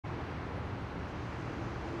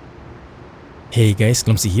Hey guys,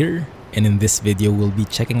 Clumsy here, and in this video we'll be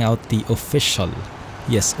checking out the official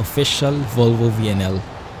Volvo VNL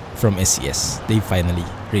from SCS. They finally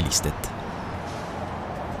released it.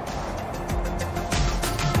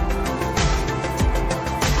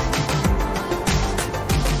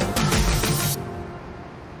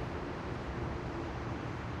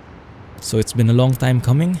 So it's been a long time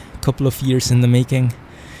coming, couple of years in the making.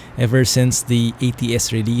 Ever since the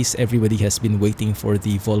ATS release, everybody has been waiting for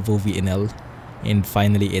the Volvo VNL. And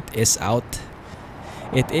finally it is out.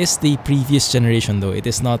 It is the previous generation though. It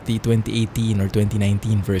is not the 2018 or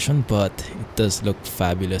 2019 version, but it does look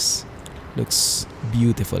fabulous. Looks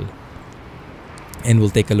beautiful. And we'll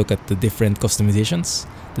take a look at the different customizations,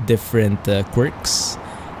 the different quirks,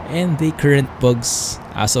 and the current bugs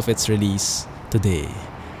as of its release today.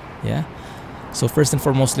 Yeah. So first and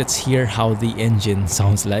foremost, let's hear how the engine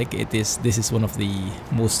sounds like. This is one of the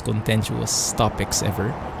most contentious topics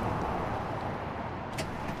ever.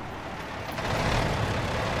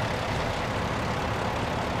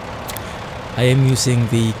 I am using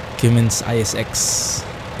the Cummins ISX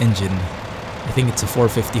engine. I think it's a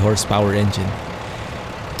 450 horsepower engine.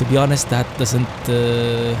 To be honest, that doesn't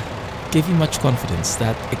give you much confidence,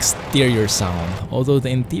 that exterior sound, although the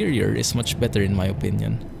interior is much better in my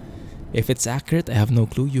opinion. If it's accurate, I have no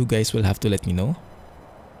clue. You guys will have to let me know.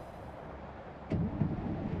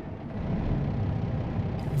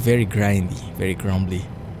 Very grindy, very grumbly.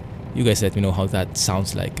 You guys let me know how that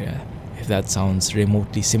sounds like. If that sounds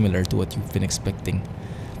remotely similar to what you've been expecting.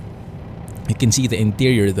 You can see the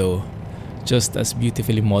interior though, just as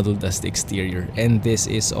beautifully modeled as the exterior. And this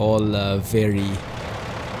is all very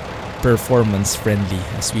performance friendly,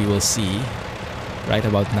 as we will see right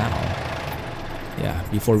about now. Yeah,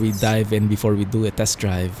 before we dive in, before we do a test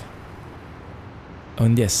drive.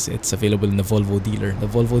 And yes, it's available in the Volvo dealer. The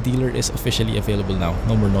Volvo dealer is officially available now.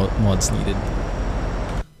 No more mods needed.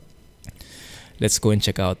 Let's go and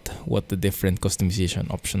check out what the different customization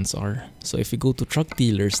options are. So if we go to truck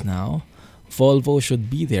dealers now, Volvo should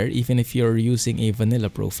be there even if you're using a vanilla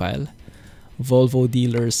profile. Volvo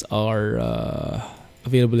dealers are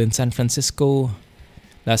available in San Francisco,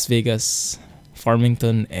 Las Vegas,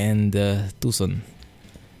 Farmington, and Tucson.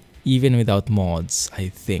 Even without mods, I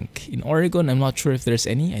think. In Oregon, I'm not sure if there's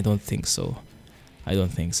any. I don't think so.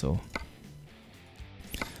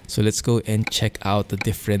 So let's go and check out the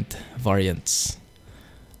different variants.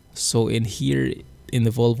 So in here, in the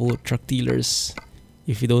Volvo truck dealers,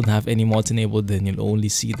 if you don't have any mods enabled, then you'll only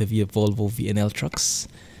see the Volvo VNL trucks.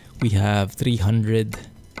 We have 300,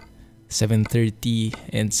 730,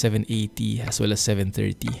 and 780, as well as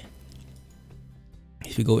 730.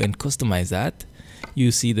 If you go and customize that,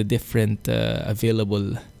 you see the different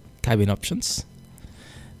available cabin options.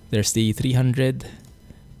 There's the 300,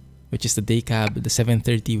 which is the day cab, the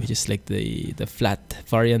 730, which is like the flat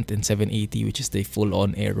variant, and 780, which is the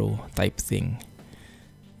full-on aero type thing.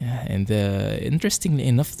 Yeah, and interestingly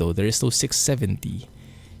enough though, there is no 670.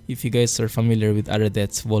 If you guys are familiar with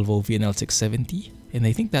Aradet's Volvo VNL 670, and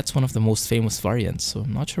I think that's one of the most famous variants, so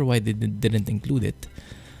I'm not sure why they didn't include it.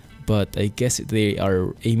 But I guess they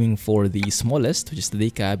are aiming for the smallest, which is the day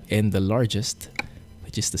cab, and the largest,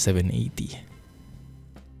 which is the 780.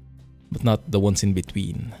 But not the ones in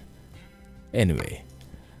between. Anyway,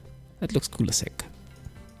 that looks cool as heck.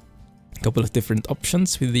 A couple of different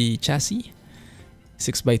options with the chassis.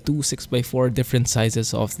 6x2, 6x4, different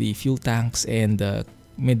sizes of the fuel tanks, and the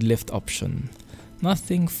mid-lift option.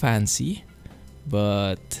 Nothing fancy,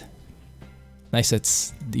 but nice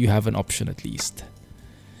that you have an option at least.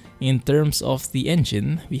 In terms of the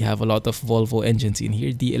engine, we have a lot of Volvo engines in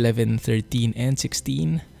here, D11, 13, and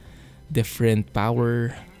 16. Different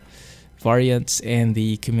power variants, and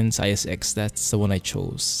the Cummins ISX, that's the one I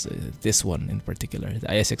chose. This one in particular, the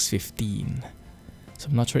ISX 15. So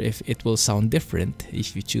I'm not sure if it will sound different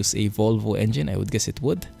if you choose a Volvo engine. I would guess it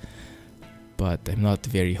would, but I'm not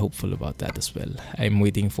very hopeful about that as well. I'm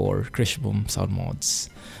waiting for Krishboom sound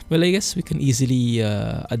mods. Well, I guess we can easily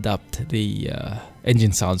adapt the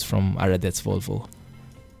engine sounds from Aradet's Volvo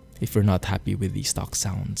if we're not happy with the stock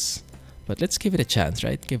sounds. But let's give it a chance,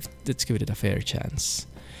 right? Let's give it a fair chance.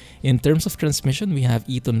 In terms of transmission, we have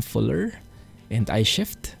Eaton Fuller and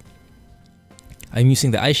iShift. I'm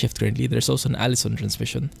using the iShift currently. There's also an Allison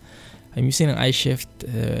transmission. I'm using an iShift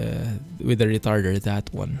with a retarder,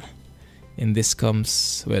 that one. And this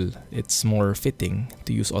comes, well, it's more fitting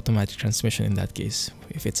to use automatic transmission in that case,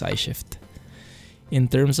 if it's iShift. In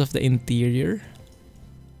terms of the interior,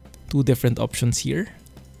 two different options here.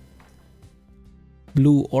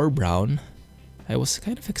 Blue or brown. I was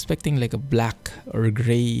kind of expecting like a black or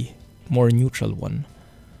gray, more neutral one.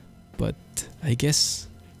 But I guess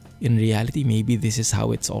in reality, maybe this is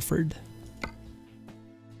how it's offered.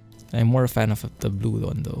 I'm more a fan of the blue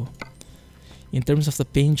one though. In terms of the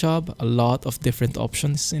paint job, a lot of different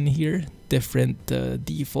options in here, different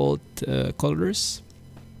default colors.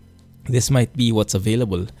 This might be what's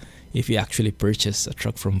available if you actually purchase a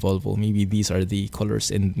truck from Volvo. Maybe these are the colors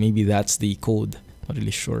and maybe that's the code. Not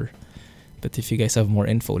really sure. But if you guys have more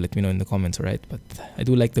info, let me know in the comments, alright? But I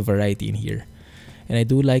do like the variety in here. And I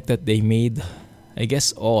do like that they made, I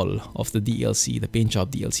guess, all of the DLC, the paint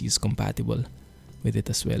job DLC is compatible with it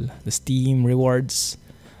as well. The Steam rewards,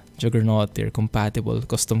 Juggernaut, they're compatible.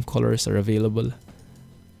 Custom colors are available.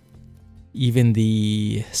 Even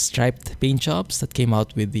the striped paint jobs that came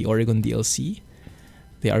out with the Oregon DLC,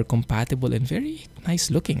 they are compatible and very nice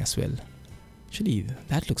looking as well. Actually,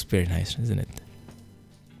 that looks very nice, isn't it?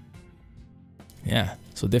 Yeah,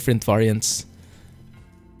 so different variants.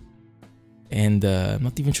 And I'm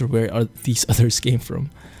not even sure where these others came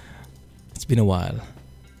from. It's been a while.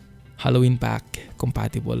 Halloween pack,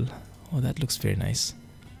 compatible. Oh, that looks very nice.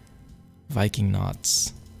 Viking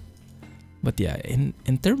knots. But yeah,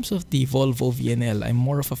 in terms of the Volvo VNL, I'm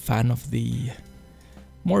more of a fan of the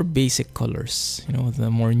more basic colors. You know, the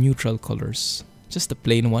more neutral colors. Just the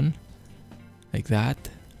plain one. Like that.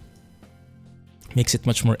 Makes it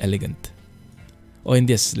much more elegant. Oh, in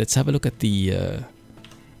this, let's have a look at the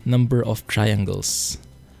number of triangles.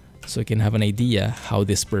 So you can have an idea how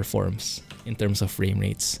this performs in terms of frame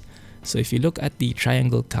rates. So if you look at the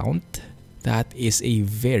triangle count, that is a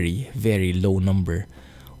very, very low number.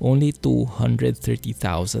 Only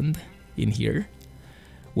 230,000 in here.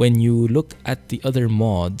 When you look at the other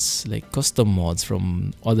mods, like custom mods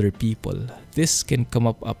from other people, this can come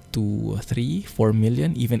up to 3, 4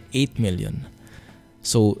 million, even 8 million.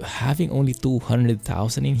 So having only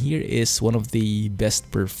 200,000 in here is one of the best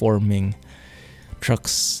performing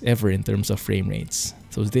trucks ever in terms of frame rates.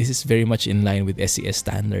 So this is very much in line with SCS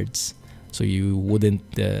standards. So you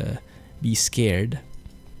wouldn't be scared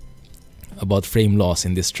about frame loss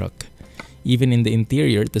in this truck. Even in the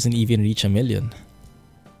interior, it doesn't even reach 1 million.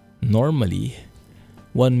 Normally,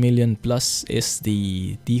 1 million plus is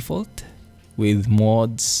the default, with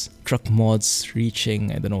mods, truck mods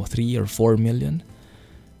reaching, I don't know, 3 or 4 million.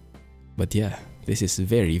 But yeah, this is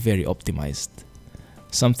very, very optimized.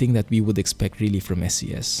 Something that we would expect really from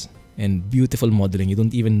SCS. And beautiful modeling. You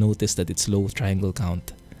don't even notice that it's low triangle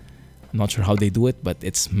count. I'm not sure how they do it, but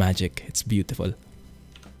it's magic. It's beautiful.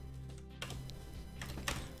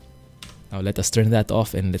 Now let us turn that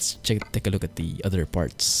off and let's take a look at the other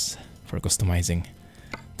parts for customizing.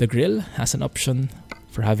 The grille has an option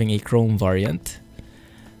for having a chrome variant.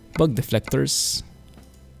 Bug deflectors.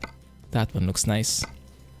 That one looks nice.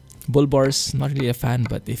 Bull bars, not really a fan,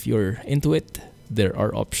 but if you're into it, there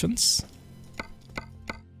are options.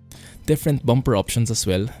 Different bumper options as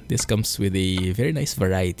well. This comes with a very nice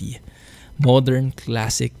variety. Modern,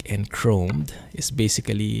 classic, and chromed is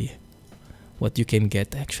basically what you can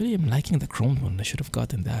get. Actually, I'm liking the chromed one. I should have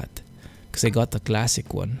gotten that because I got the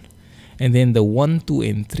classic one. And then the 1, 2,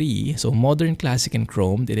 and 3. So modern, classic, and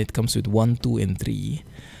chromed, and it comes with 1, 2, and 3.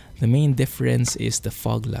 The main difference is the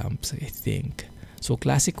fog lamps, I think. So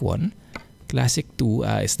classic 1, classic 2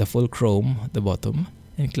 is the full chrome at the bottom,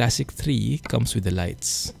 and classic 3 comes with the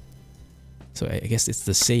lights. So I guess it's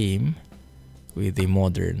the same with the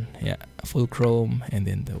modern, yeah, full chrome and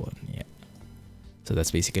then the one, yeah. So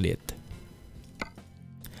that's basically it.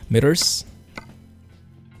 Mirrors,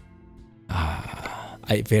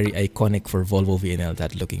 very iconic for Volvo VNL,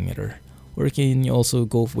 that looking mirror. Or can you also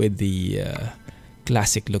go with the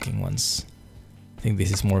classic looking ones? I think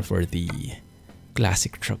this is more for the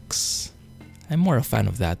classic trucks. I'm more a fan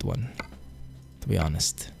of that one, to be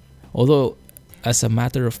honest. Although, as a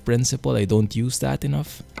matter of principle, I don't use that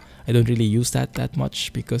enough. I don't really use that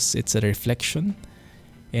much because it's a reflection.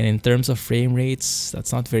 And in terms of frame rates,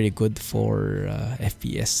 that's not very good for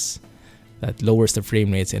FPS. That lowers the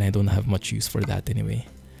frame rates and I don't have much use for that anyway.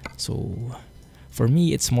 So, for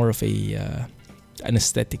me, it's more of an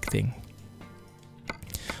aesthetic thing.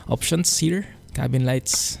 Options here, cabin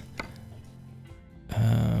lights.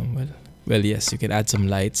 Well, yes, you can add some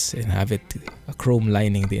lights and have it a chrome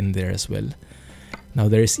lining in there as well. Now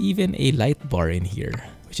there's even a light bar in here,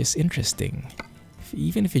 which is interesting.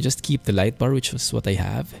 Even if you just keep the light bar, which is what I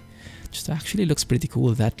have, just actually looks pretty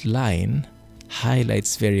cool. That line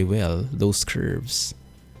highlights very well those curves.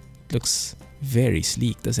 Looks very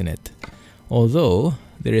sleek, doesn't it? Although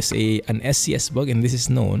there is an SCS bug, and this is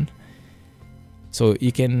known. So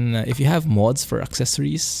you can, if you have mods for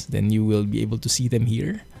accessories, then you will be able to see them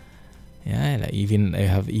here. Yeah, like I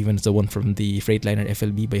have even the one from the Freightliner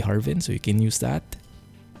FLB by Harvin, so you can use that.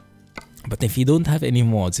 But if you don't have any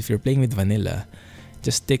mods, if you're playing with vanilla,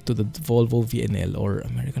 just stick to the Volvo VNL or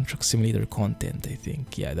American Truck Simulator content, I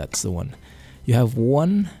think. Yeah, that's the one. You have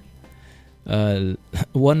one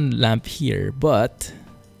lamp here, but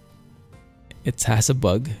it has a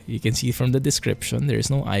bug. You can see from the description, there is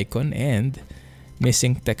no icon and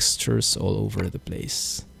missing textures all over the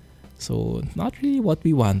place. So not really what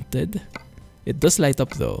we wanted. It does light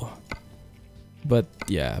up though. But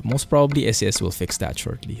yeah, most probably SCS will fix that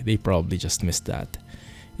shortly. They probably just missed that.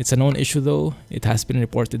 It's a known issue though. It has been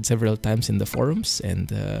reported several times in the forums, and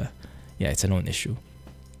yeah, it's a known issue.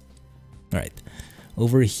 Alright,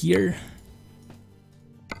 over here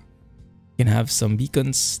you can have some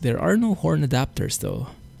beacons. There are no horn adapters though.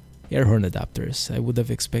 Air horn adapters. I would have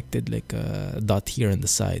expected like a dot here on the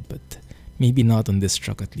side, but maybe not on this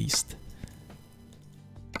truck at least.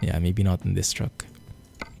 Yeah, maybe not in this truck.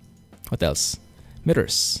 What else?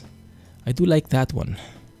 Mirrors. I do like that one.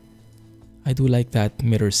 I do like that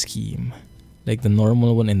mirror scheme. Like the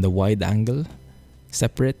normal one and the wide angle.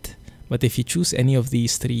 Separate. But if you choose any of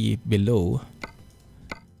these three below,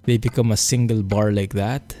 they become a single bar like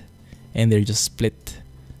that. And they're just split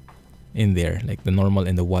in there. Like the normal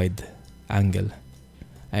and the wide angle.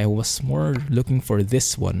 I was more looking for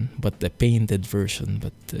this one, but the painted version.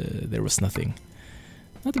 But there was nothing.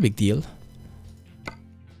 Not a big deal.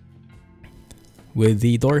 With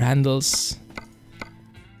the door handles,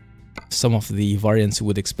 some of the variants you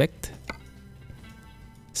would expect.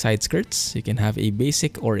 Side skirts, you can have a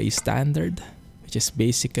basic or a standard, which is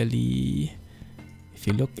basically, if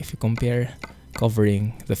you compare,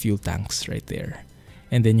 covering the fuel tanks right there.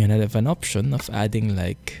 And then you have an option of adding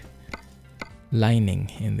like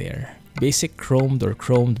lining in there. Basic chromed or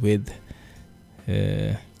chromed with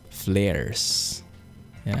flares.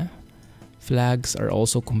 Yeah, flags are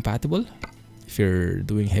also compatible if you're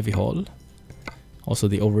doing heavy haul. Also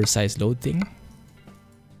the oversized load thing.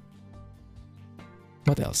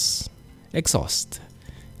 What else? Exhaust.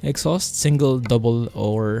 Exhaust, single, double,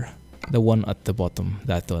 or the one at the bottom.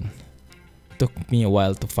 That one. Took me a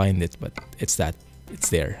while to find it, but it's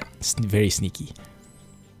there. It's very sneaky.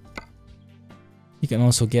 You can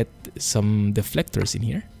also get some deflectors in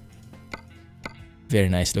here. Very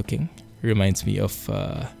nice looking. Reminds me of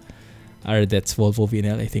Aradet's Volvo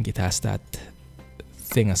VNL. I think it has that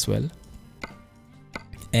thing as well.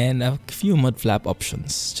 And a few mud flap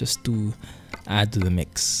options just to add to the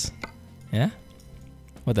mix. Yeah?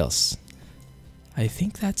 What else? I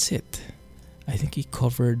think that's it. I think he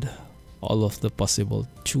covered all of the possible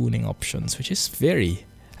tuning options, which is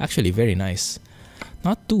actually very nice.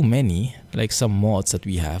 Not too many, like some mods that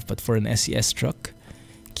we have, but for an SCS truck,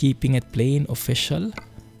 keeping it plain, official,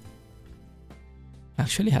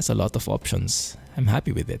 actually has a lot of options. I'm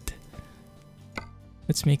happy with it.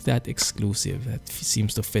 Let's make that exclusive. That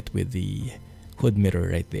seems to fit with the hood mirror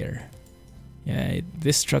right there. Yeah,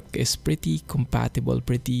 this truck is pretty compatible,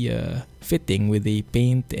 pretty fitting with the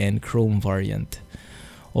paint and chrome variant.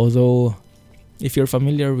 Although, if you're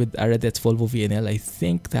familiar with Aradet's Volvo VNL, I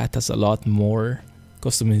think that has a lot more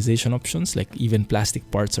customization options, like even plastic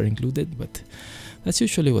parts are included, but that's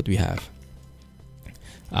usually what we have.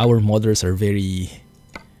 Our modders are very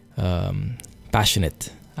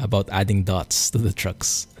passionate about adding dots to the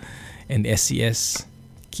trucks, and SCS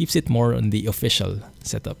keeps it more on the official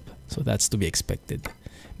setup, so that's to be expected.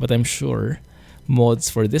 But I'm sure mods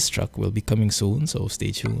for this truck will be coming soon, so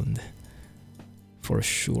stay tuned. For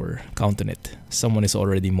sure, count on it. Someone is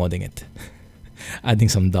already modding it. Adding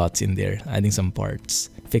some dots in there, adding some parts,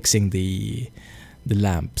 fixing the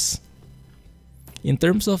lamps. In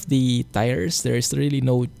terms of the tires, there is really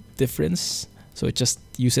no difference. So it just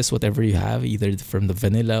uses whatever you have, either from the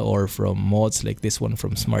vanilla or from mods like this one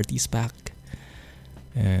from Smarties pack.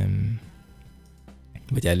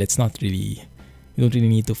 But yeah, let's not really, you don't really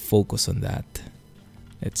need to focus on that.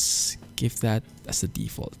 Let's give that as the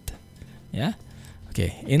default. Yeah?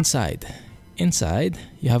 Okay, inside. Inside,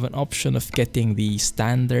 you have an option of getting the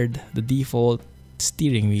standard, the default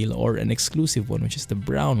steering wheel, or an exclusive one, which is the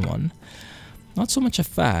brown one. Not so much a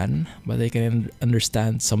fan, but I can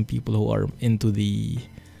understand some people who are into the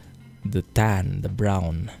tan, the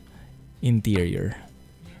brown interior,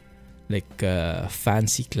 like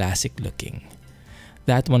fancy classic looking.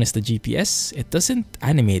 That one is the GPS. It doesn't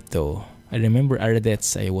animate though. I remember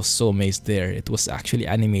Aradet's, I was so amazed there. It was actually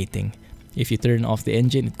animating. If you turn off the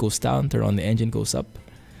engine, it goes down, turn on the engine, goes up.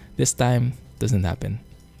 This time, doesn't happen.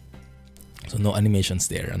 So no animations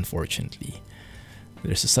there, unfortunately.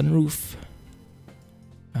 There's a sunroof.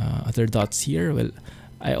 Other dots here. Well,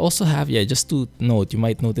 I also have, yeah, just to note, you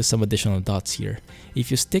might notice some additional dots here. If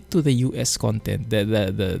you stick to the US content,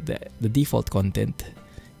 the default content,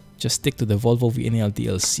 just stick to the Volvo VNL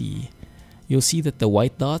DLC, you'll see that the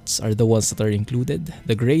white dots are the ones that are included.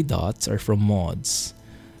 The gray dots are from mods.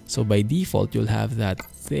 So by default, you'll have that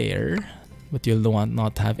there, but you'll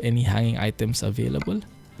not have any hanging items available.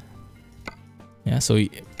 Yeah, so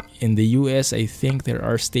in the US, I think there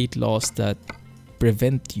are state laws that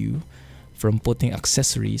prevent you from putting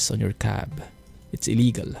accessories on your cab. It's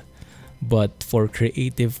illegal. But for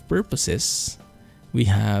creative purposes, we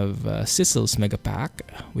have Sizzle's Mega Pack,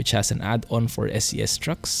 which has an add-on for SCS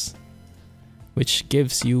trucks, which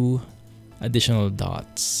gives you additional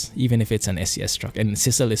dots, even if it's an SCS truck. And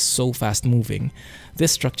Sizzle is so fast moving.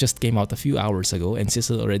 This truck just came out a few hours ago, and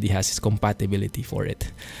Sizzle already has its compatibility for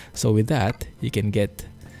it. So with that, you can get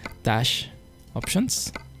dash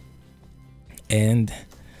options. And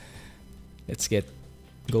let's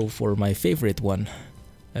go for my favorite one.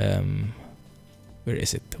 Where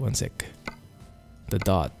is it? One sec. The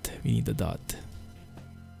dot. We need the dot.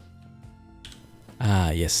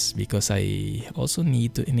 Ah, yes, because I also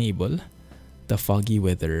need to enable the foggy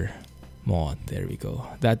weather mod. There we go.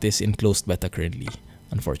 That is in closed beta currently,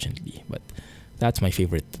 unfortunately, but that's my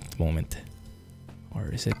favorite at the moment. Or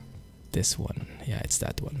is it this one? Yeah, it's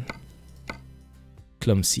that one.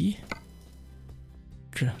 Clumsy.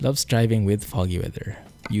 Loves driving with foggy weather.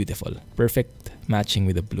 Beautiful. Perfect matching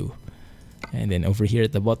with the blue. And then over here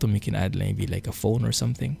at the bottom, you can add maybe like a phone or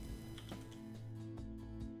something.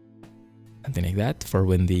 Something like that for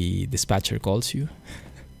when the dispatcher calls you.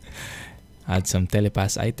 Add some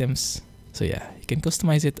telepass items. So yeah, you can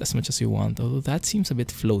customize it as much as you want, although that seems a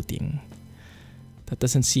bit floating. That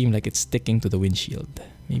doesn't seem like it's sticking to the windshield.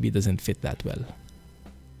 Maybe it doesn't fit that well.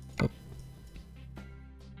 Oh.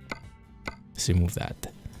 Let's remove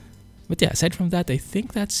that. But yeah, aside from that, I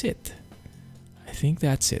think that's it.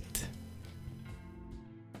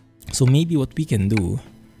 So maybe what we can do,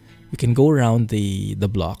 we can go around the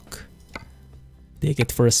block, take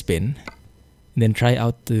it for a spin, and then try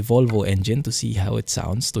out the Volvo engine to see how it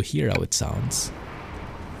sounds, to hear how it sounds.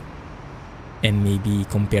 And maybe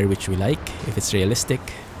compare which we like, if it's realistic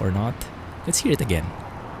or not. Let's hear it again.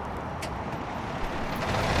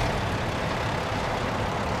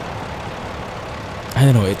 I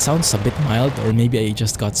don't know, it sounds a bit mild, or maybe I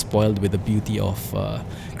just got spoiled with the beauty of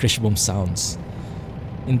Krishboom sounds.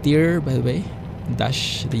 Interior, by the way,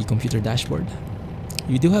 the computer dashboard.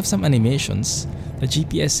 You do have some animations. The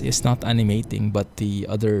GPS is not animating, but the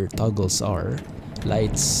other toggles are.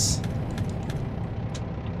 Lights,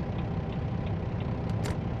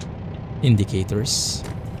 indicators,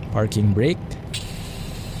 parking brake,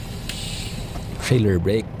 trailer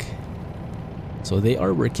brake. So they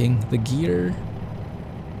are working. The gear,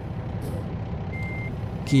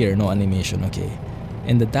 no animation, okay.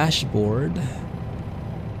 And the dashboard,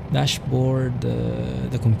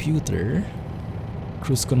 the computer,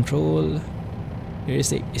 cruise control.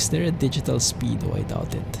 Is there a digital speed? Oh, I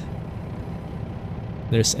doubt it.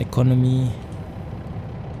 There's economy.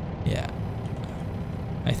 Yeah,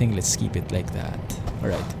 I think let's keep it like that.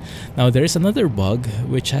 Alright, now there is another bug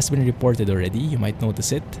which has been reported already. You might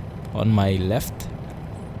notice it on my left.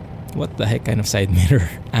 What the heck kind of side mirror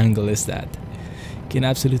angle is that? You can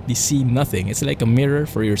absolutely see nothing. It's like a mirror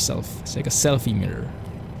for yourself. It's like a selfie mirror.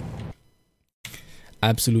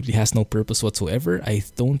 Absolutely has no purpose whatsoever. I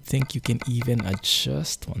don't think you can even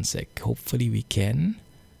adjust. One sec. Hopefully we can.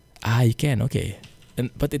 Ah, you can. Okay.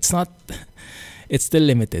 But it's not... It's still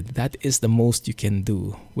limited. That is the most you can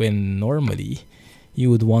do, when normally you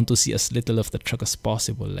would want to see as little of the truck as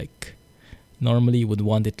possible. Like, normally you would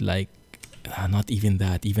want it like... not even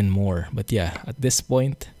that, even more. But yeah, at this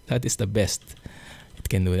point, that is the best it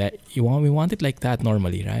can do. That we want it like that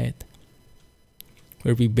normally, right?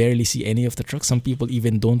 Where we barely see any of the truck. Some people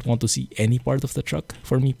even don't want to see any part of the truck.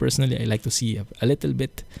 For me personally, I like to see a little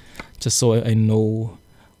bit, just so I know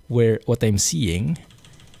what I'm seeing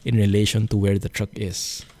in relation to where the truck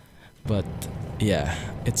is. But yeah,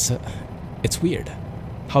 it's weird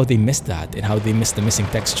how they missed that and how they missed the missing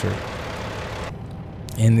texture.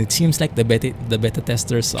 And it seems like the beta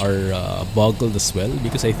testers are boggled as well,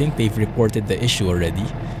 because I think they've reported the issue already,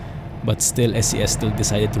 but still SCS still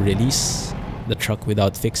decided to release the truck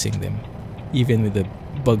without fixing them, even with the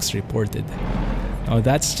bugs reported. Now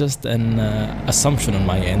that's just an assumption on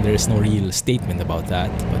my end. There is no real statement about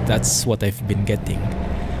that, but that's what I've been getting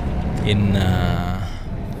in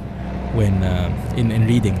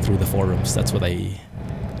reading through the forums. That's what I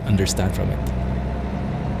understand from it.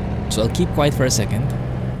 So I'll keep quiet for a second,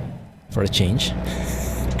 for a change,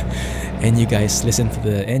 and you guys listen to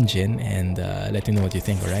the engine and let me know what you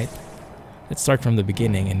think. Alright, let's start from the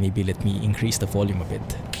beginning and maybe let me increase the volume a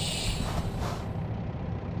bit.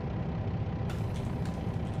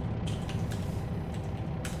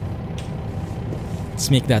 Let's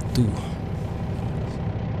make that 2.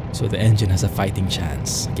 So the engine has a fighting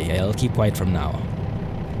chance. Okay, I'll keep quiet from now.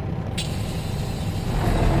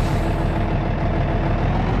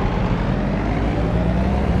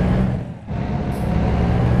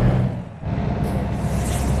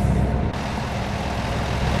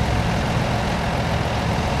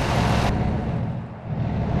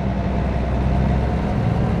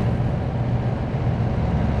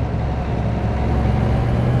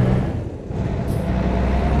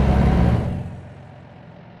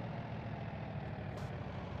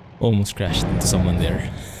 Almost crashed into someone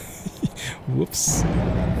there. Whoops.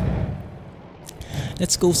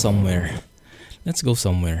 Let's go somewhere. Let's go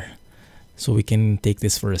somewhere. So we can take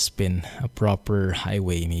this for a spin. A proper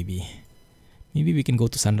highway maybe. Maybe we can go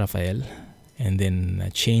to San Rafael and then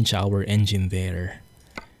change our engine there.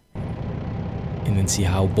 And then see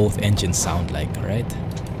how both engines sound like, alright?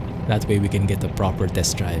 That way we can get a proper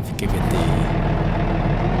test drive. Give it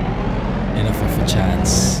enough of a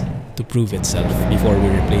chance to prove itself before we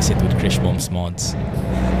replace it with Krishbomb's mods.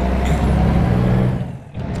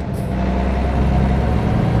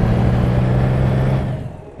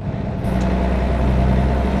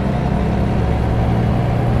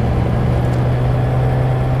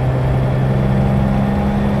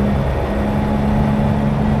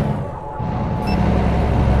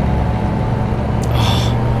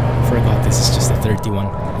 Oh, forgot this is just a 31.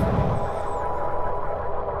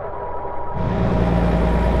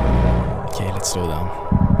 Slow down.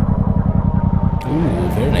 Ooh,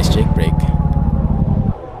 very nice jake brake.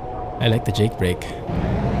 I like the jake brake.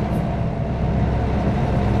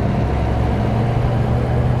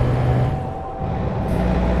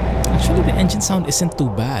 Actually, the engine sound isn't too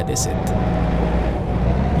bad, is it?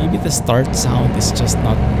 Maybe the start sound is just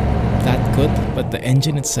not that good, but the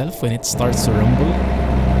engine itself, when it starts to rumble,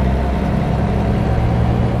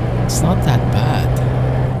 it's not that bad.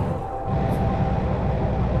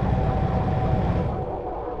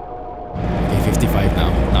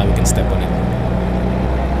 Now we can step on it.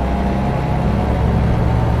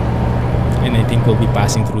 And I think we'll be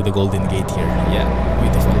passing through the Golden Gate here. Yeah,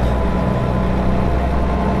 beautiful.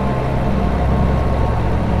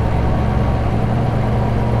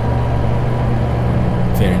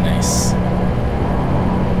 Very nice.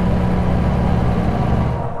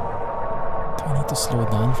 Do I need to slow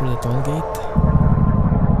down for the toll gate?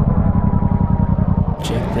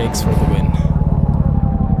 Jake brakes for the win.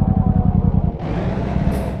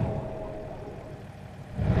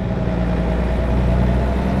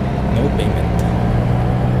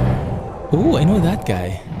 Oh, I know that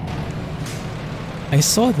guy. I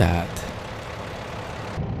saw that.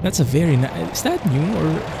 That's a very nice... Is that new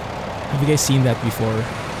or have you guys seen that before?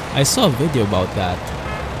 I saw a video about that.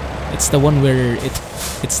 It's the one where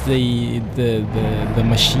it's the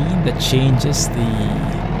machine that changes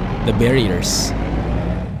the barriers.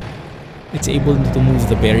 It's able to move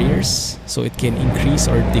the barriers so it can increase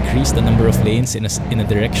or decrease the number of lanes in a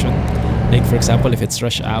direction. Like for example, if it's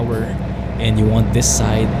rush hour and you want this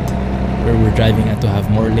side where we're driving at to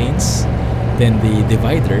have more lanes, then the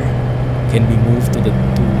divider can be moved to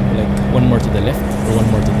like one more to the left or one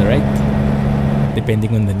more to the right,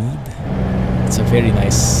 depending on the need. It's a very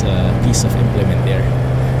nice piece of implement there.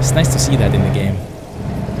 It's nice to see that in the game,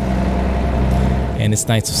 and it's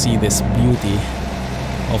nice to see this beauty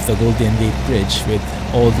of the Golden Gate Bridge with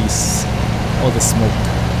all the smoke.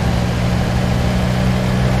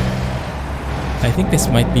 I think this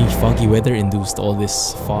might be foggy weather induced, all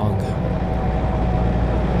this fog.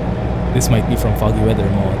 This might be from foggy weather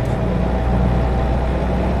mod.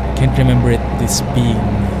 Can't remember this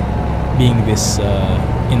being this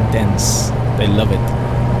intense. I love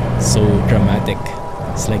it. So dramatic.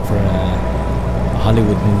 It's like for a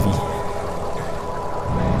Hollywood movie.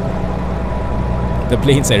 The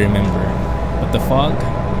planes I remember, but the fog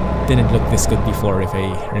didn't look this good before, if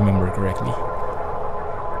I remember correctly.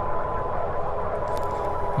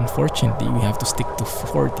 Unfortunately, we have to stick to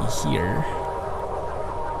 40 here.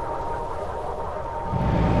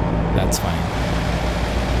 That's fine.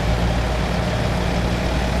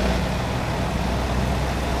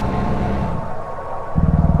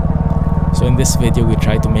 So in this video, we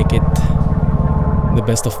try to make it the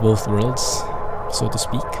best of both worlds, so to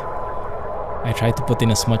speak. I try to put in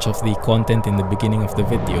as much of the content in the beginning of the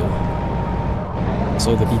video,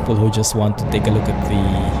 so the people who just want to take a look at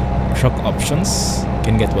the truck options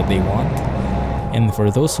can get what they want, and for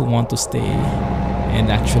those who want to stay and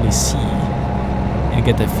actually see and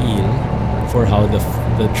get a feel for how the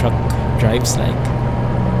truck drives like,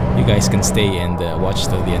 you guys can stay and watch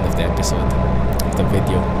till the end of the episode of the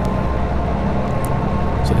video.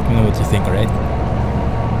 So let me know what you think, alright?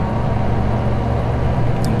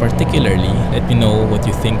 particularly, let me know what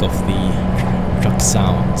you think of the truck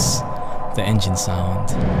sounds, the engine sound.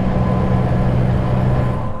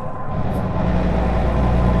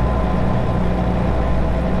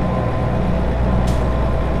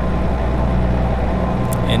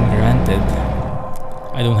 And granted,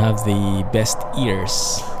 I don't have the best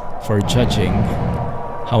ears for judging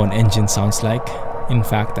how an engine sounds like. In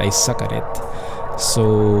fact, I suck at it.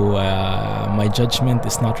 So my judgment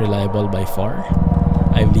is not reliable by far.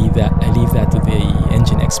 I leave that to the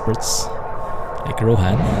engine experts like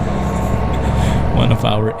Rohan, one of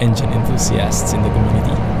our engine enthusiasts in the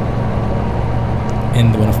community,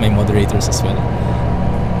 and one of my moderators as well,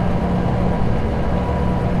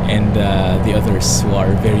 and the others who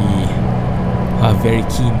have very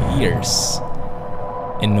keen ears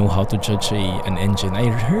and know how to judge an engine. I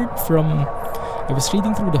was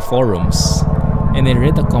reading through the forums, and I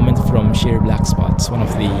read a comment from Sheer Blackspots, one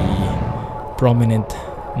of the prominent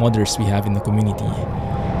modders we have in the community.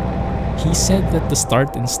 He said that the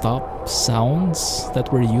start and stop sounds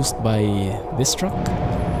that were used by this truck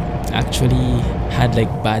actually had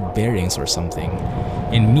like bad bearings or something.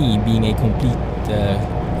 And me, being a complete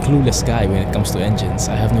clueless guy when it comes to engines,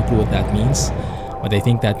 I have no clue what that means. But I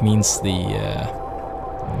think that means the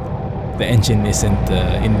engine isn't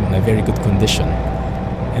in a very good condition,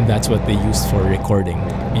 and that's what they used for recording.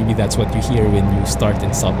 Maybe that's what you hear when you start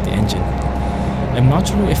and stop the engine. I'm not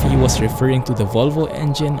sure if he was referring to the Volvo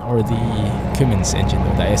engine or the Cummins engine,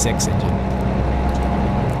 or the SX engine.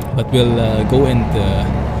 But we'll go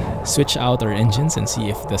and switch out our engines and see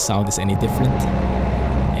if the sound is any different.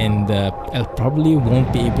 And I probably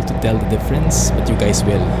won't be able to tell the difference, but you guys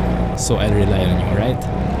will. So I'll rely on you, right?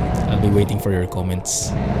 I'll be waiting for your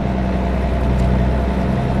comments.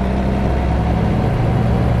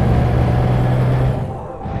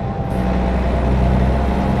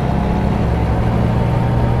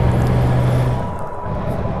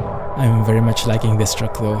 I'm very much liking this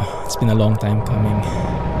truck though. It's been a long time coming.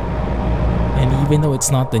 And even though it's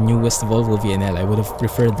not the newest Volvo VNL, I would have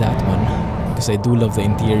preferred that one, because I do love the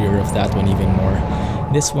interior of that one even more.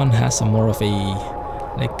 This one has a more of a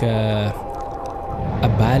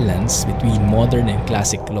balance between modern and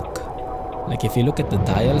classic look. Like if you look at the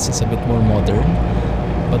dials, it's a bit more modern,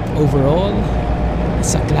 but overall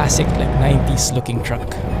it's a classic like 90s looking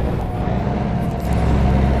truck.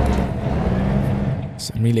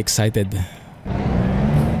 So I'm really excited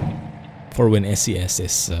for when SCS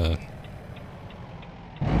is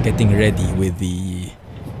getting ready with the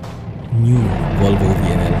new Volvo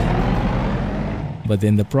VNL. But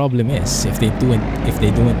then the problem is, if they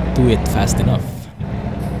don't do it fast enough,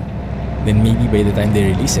 then maybe by the time they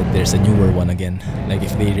release it, there's a newer one again. Like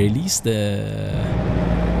if they release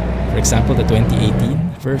for example, the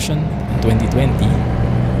 2018 version in 2020,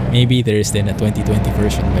 maybe there is then a 2020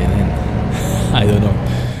 version by then. I don't know,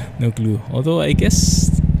 no clue. Although I guess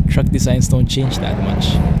truck designs don't change that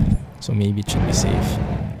much, so maybe it should be safe.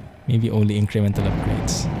 Maybe only incremental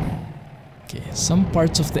upgrades. Okay, some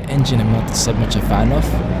parts of the engine I'm not so much a fan of.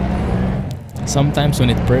 Sometimes when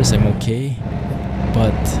it purrs I'm okay,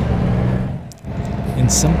 but in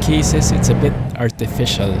some cases it's a bit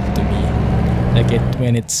artificial to me. Like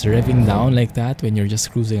when it's revving down like that, when you're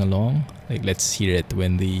just cruising along. Like let's hear it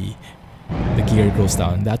when the gear goes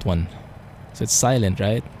down. That one. So it's silent,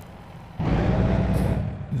 right?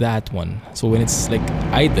 That one. So when it's like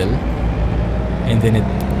idle and then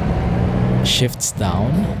it shifts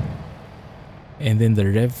down, and then the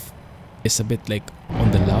rev is a bit like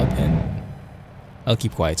on the loud end. I'll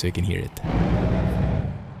keep quiet so you can hear it.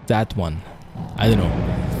 That one. I don't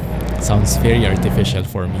know. It sounds very artificial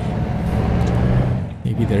for me.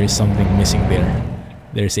 Maybe there is something missing there.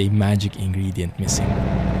 There's a magic ingredient missing.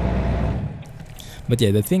 But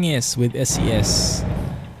yeah, the thing is with SCS,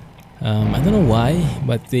 I don't know why,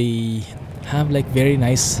 but they have like very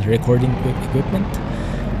nice recording equipment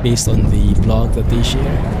based on the blog that they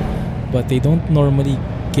share, but they don't normally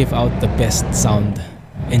give out the best sound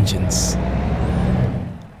engines.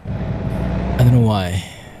 I don't know why,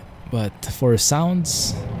 but for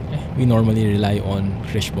sounds, we normally rely on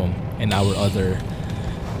Krishbom and our other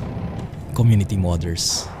community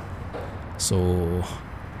modders. So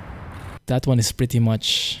that one is pretty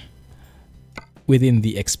much within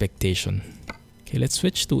the expectation. Okay, let's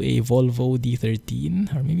switch to a Volvo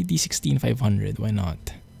D13 or maybe D16 500. Why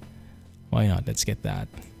not? Why not? Let's get that.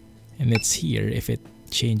 And let's hear if it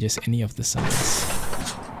changes any of the sounds.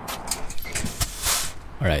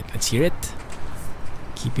 Alright, let's hear it.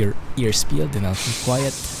 Keep your ears peeled and I'll keep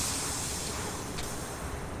quiet.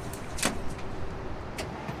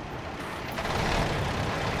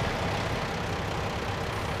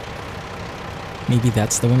 Maybe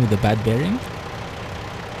that's the one with the bad bearing?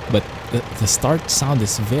 But the start sound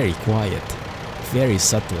is very quiet, very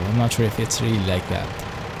subtle. I'm not sure if it's really like that.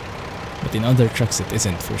 But in other trucks it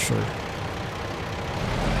isn't for sure.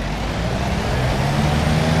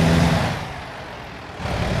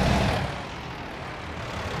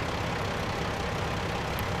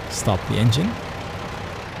 Stop the engine.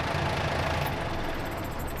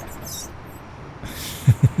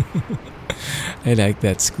 I like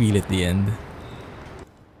that squeal at the end.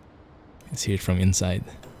 Let's hear it from inside.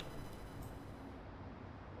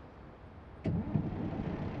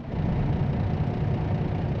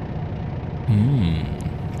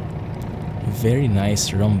 Very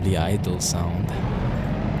nice rumbly idle sound.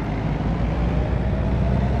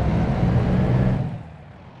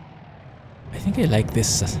 I think I like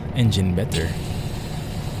this engine better.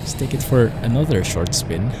 Let's take it for another short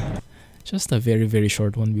spin. Just a very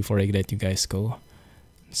short one before I let you guys go.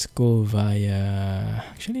 Let's go via...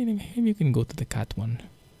 Actually, maybe you can go to the cat one.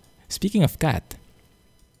 Speaking of cat,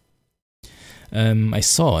 I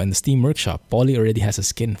saw in the Steam Workshop, Polly already has a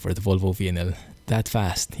skin for the Volvo VNL. That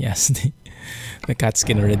fast, yes. The cat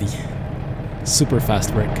skin already. Super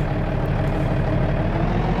fast work.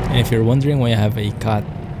 And if you're wondering why I have a cat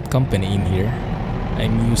company in here,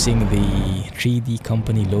 I'm using the 3D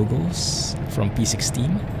company logos from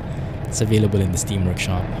P16. It's available in the Steam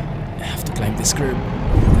Workshop. I have to climb this curb.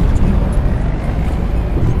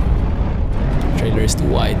 Trailer is too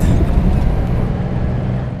wide.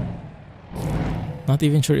 Not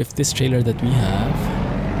even sure if this trailer that we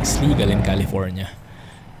have is legal in California.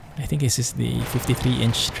 I think this is the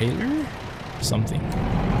 53-inch trailer or something.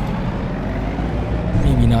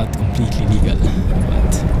 Maybe not completely legal,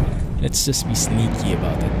 but let's just be sneaky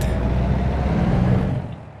about it.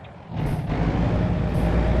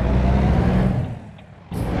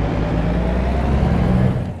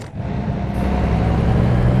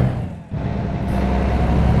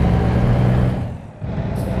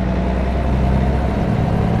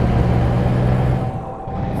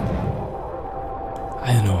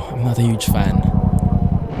 I don't know, I'm not a huge fan.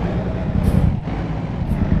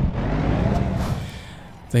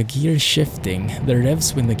 The gear shifting, the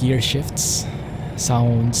revs when the gear shifts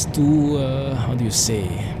sounds too, how do you say?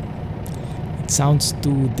 It sounds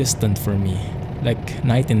too distant for me, like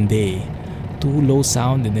night and day. Too low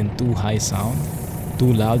sound and then too high sound,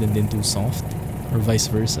 too loud and then too soft, or vice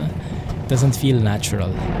versa. It doesn't feel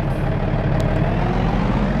natural.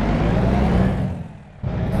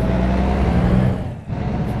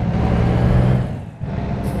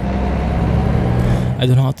 I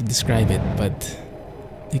don't know how to describe it, but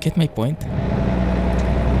you get my point?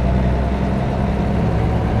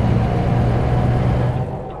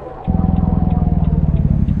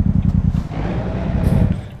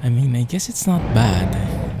 I mean, I guess it's not bad.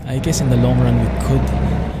 I guess in the long run we could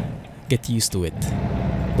get used to it.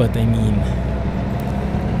 But I mean,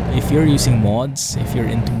 if you're using mods, if you're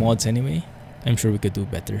into mods anyway, I'm sure we could do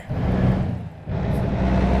better.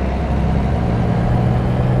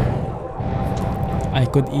 I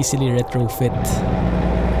could easily retrofit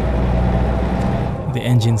the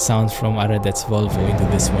engine sound from Aradet's Volvo into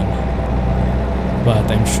this one, but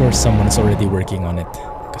I'm sure someone's already working on it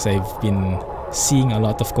because I've been seeing a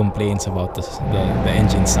lot of complaints about the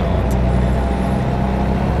engine sound.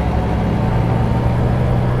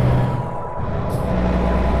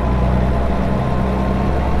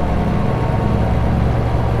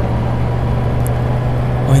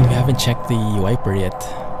 Oh, and we haven't checked the wiper yet.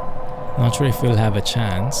 Not sure if we'll have a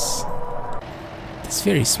chance. It's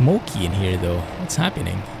very smoky in here though. What's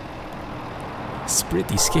happening? It's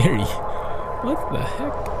pretty scary. What the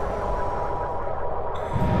heck?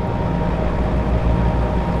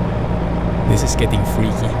 This is getting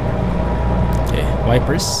freaky. Okay,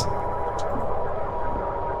 wipers.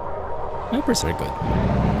 Wipers are good.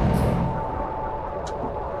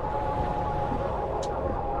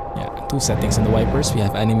 Yeah, 2 settings on the wipers. We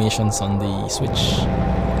have animations on the switch.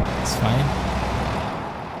 It's fine.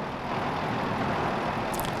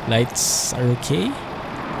 Lights are okay.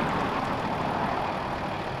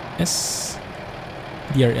 Yes.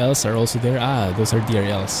 DRLs are also there. Ah, those are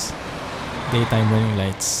DRLs. Daytime running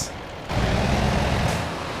lights.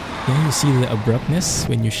 Yeah, you see the abruptness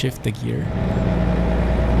when you shift the gear.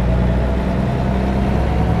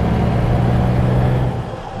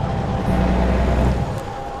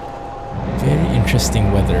 Very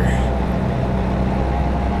interesting weather.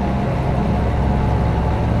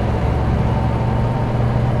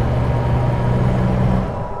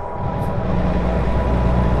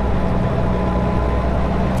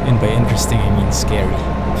 And by interesting, I mean scary.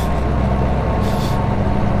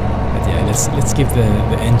 But yeah, let's give the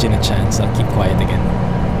engine a chance. I'll keep quiet again.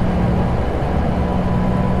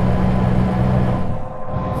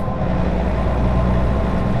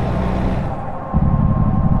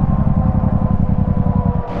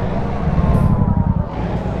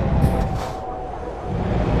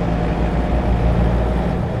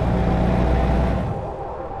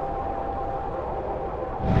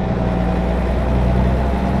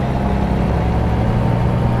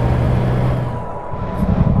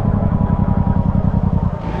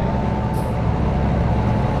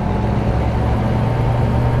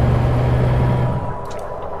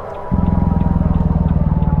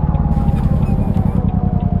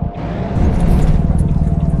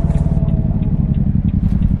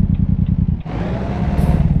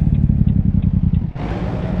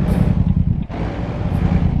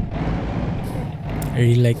 I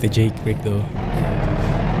really like the Jake brake though.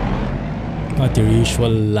 Not your usual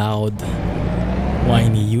loud,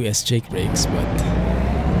 whiny US Jake brakes, but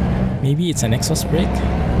maybe it's an exhaust brake?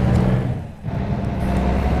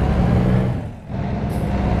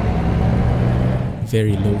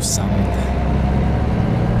 Very low sound.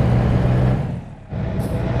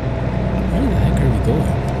 Where the heck are we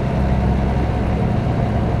going?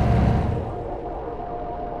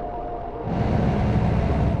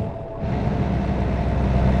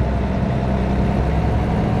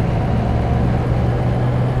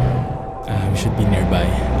 Should be nearby.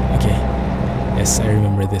 Okay. Yes, I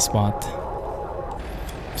remember this spot.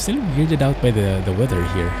 I'm still weirded out by the weather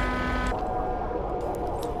here.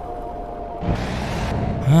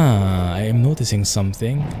 I am noticing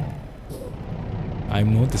something.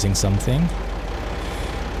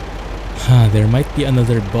 There might be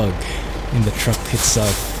another bug in the truck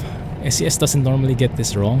itself. SCS doesn't normally get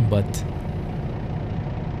this wrong, but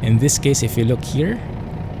in this case, if you look here,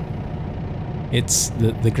 it's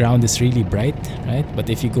the ground is really bright, right? But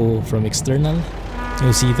if you go from external,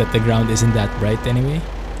 you'll see that the ground isn't that bright anyway.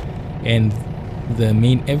 And the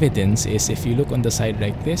main evidence is if you look on the side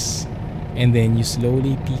like this and then you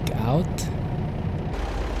slowly peek out,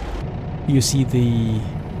 you see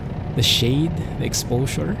the shade, the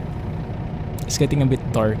exposure. It's getting a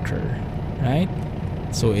bit darker, right?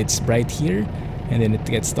 So it's bright here and then it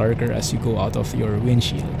gets darker as you go out of your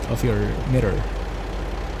windshield, of your mirror,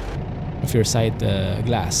 of your side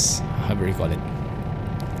glass, however you call it.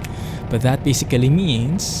 But that basically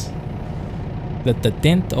means that the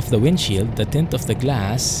tint of the windshield, the tint of the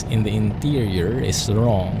glass in the interior is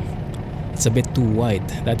wrong. It's a bit too white.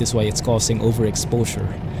 That is why it's causing overexposure.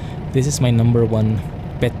 This is my #1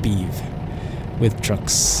 pet peeve with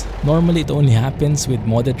trucks. Normally it only happens with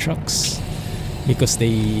modded trucks because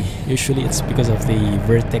it's because of the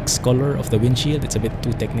vertex color of the windshield. It's a bit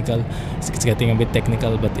too technical. It's getting a bit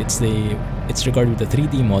technical, but it's regarded with the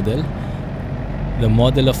 3D model. The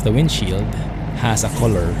model of the windshield has a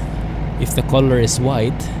color. If the color is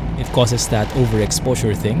white, it causes that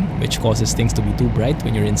overexposure thing, which causes things to be too bright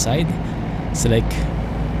when you're inside. It's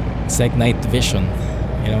like night vision,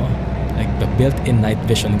 you know, like the built-in night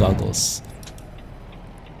vision goggles.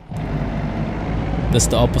 That's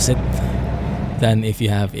the opposite than if you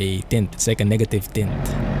have a tint. It's like a negative tint.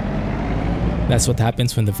 That's what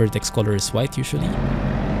happens when the vertex color is white usually.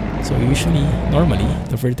 So normally,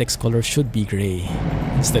 the vertex color should be gray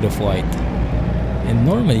instead of white. And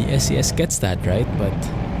normally, SCS gets that right, but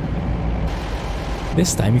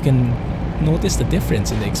this time you can notice the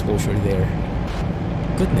difference in the exposure there.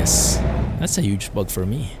 Goodness, that's a huge bug for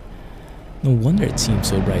me. No wonder it seems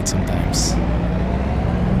so bright sometimes.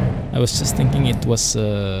 I was just thinking it was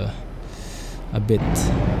a bit...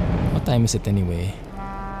 What time is it anyway?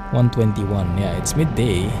 1:21. Yeah, it's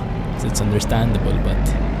midday, so it's understandable, but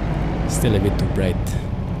still a bit too bright.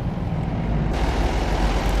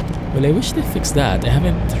 Well, I wish they fixed that. I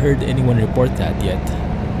haven't heard anyone report that yet.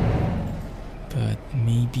 But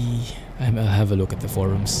maybe... I'll have a look at the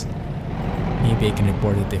forums. Maybe I can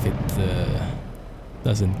report it if it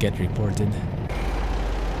doesn't get reported.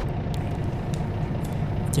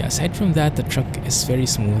 Yeah, aside from that, the truck is very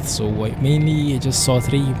smooth. So mainly I just saw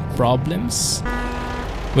 3 problems.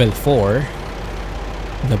 Well, 4.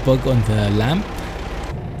 The bug on the lamp,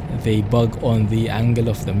 the bug on the angle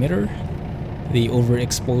of the mirror, the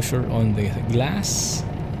overexposure on the glass,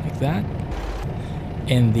 like that,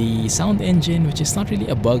 and the sound engine, which is not really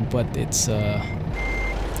a bug, but it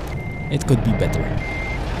could be better.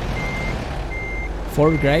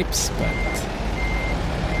 4 gripes, but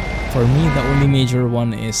for me the only major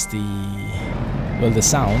one is the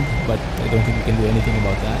sound, but I don't think we can do anything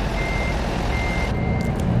about that.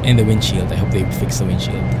 And the windshield, I hope they fix the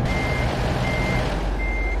windshield.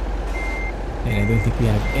 And I don't think we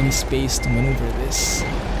have any space to maneuver this.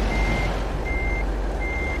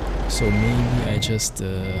 So maybe I just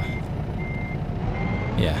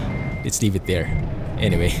yeah, let's leave it there.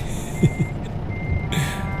 Anyway.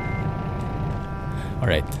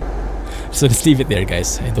 Alright. So let's leave it there,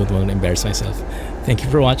 guys. I don't want to embarrass myself. Thank you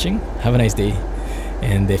for watching. Have a nice day.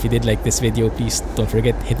 And if you did like this video, please don't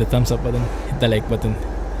forget, hit the thumbs up button, hit the like button,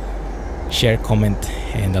 share, comment,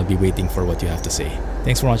 and I'll be waiting for what you have to say.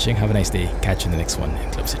 Thanks for watching. Have a nice day. Catch you in the next one in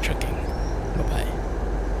Clumsy Trucking.